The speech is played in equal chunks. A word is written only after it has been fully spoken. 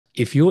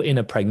If you're in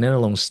a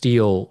pregnenolone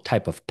steal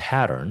type of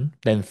pattern,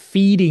 then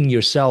feeding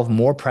yourself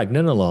more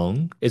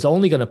pregnenolone is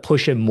only going to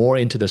push it more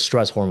into the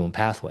stress hormone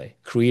pathway,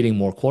 creating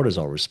more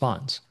cortisol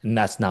response. And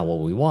that's not what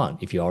we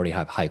want if you already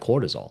have high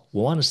cortisol.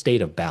 We want a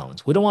state of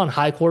balance. We don't want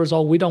high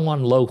cortisol. We don't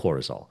want low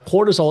cortisol.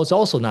 Cortisol is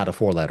also not a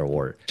four-letter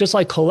word. Just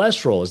like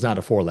cholesterol is not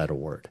a four-letter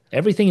word.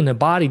 Everything in the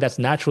body that's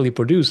naturally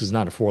produced is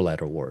not a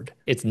four-letter word.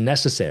 It's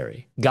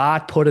necessary.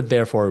 God put it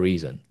there for a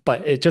reason.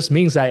 But it just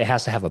means that it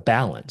has to have a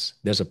balance.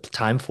 There's a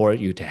time for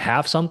you to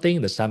have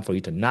something, there's time for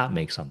you to not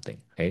make something.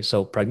 Okay,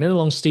 so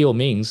pregnenolone steal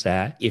means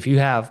that if you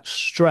have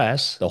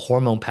stress, the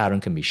hormone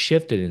pattern can be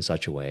shifted in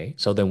such a way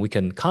so then we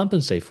can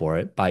compensate for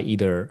it by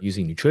either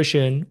using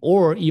nutrition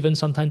or even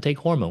sometimes take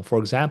hormone. For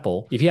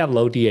example, if you have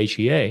low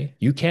DHEA,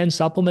 you can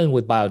supplement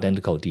with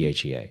bioidentical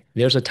DHEA.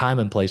 There's a time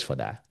and place for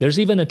that. There's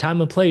even a time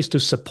and place to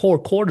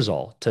support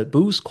cortisol, to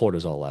boost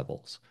cortisol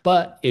levels.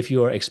 But if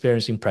you're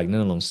experiencing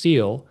pregnenolone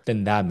steal,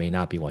 then that may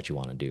not be what you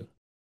want to do.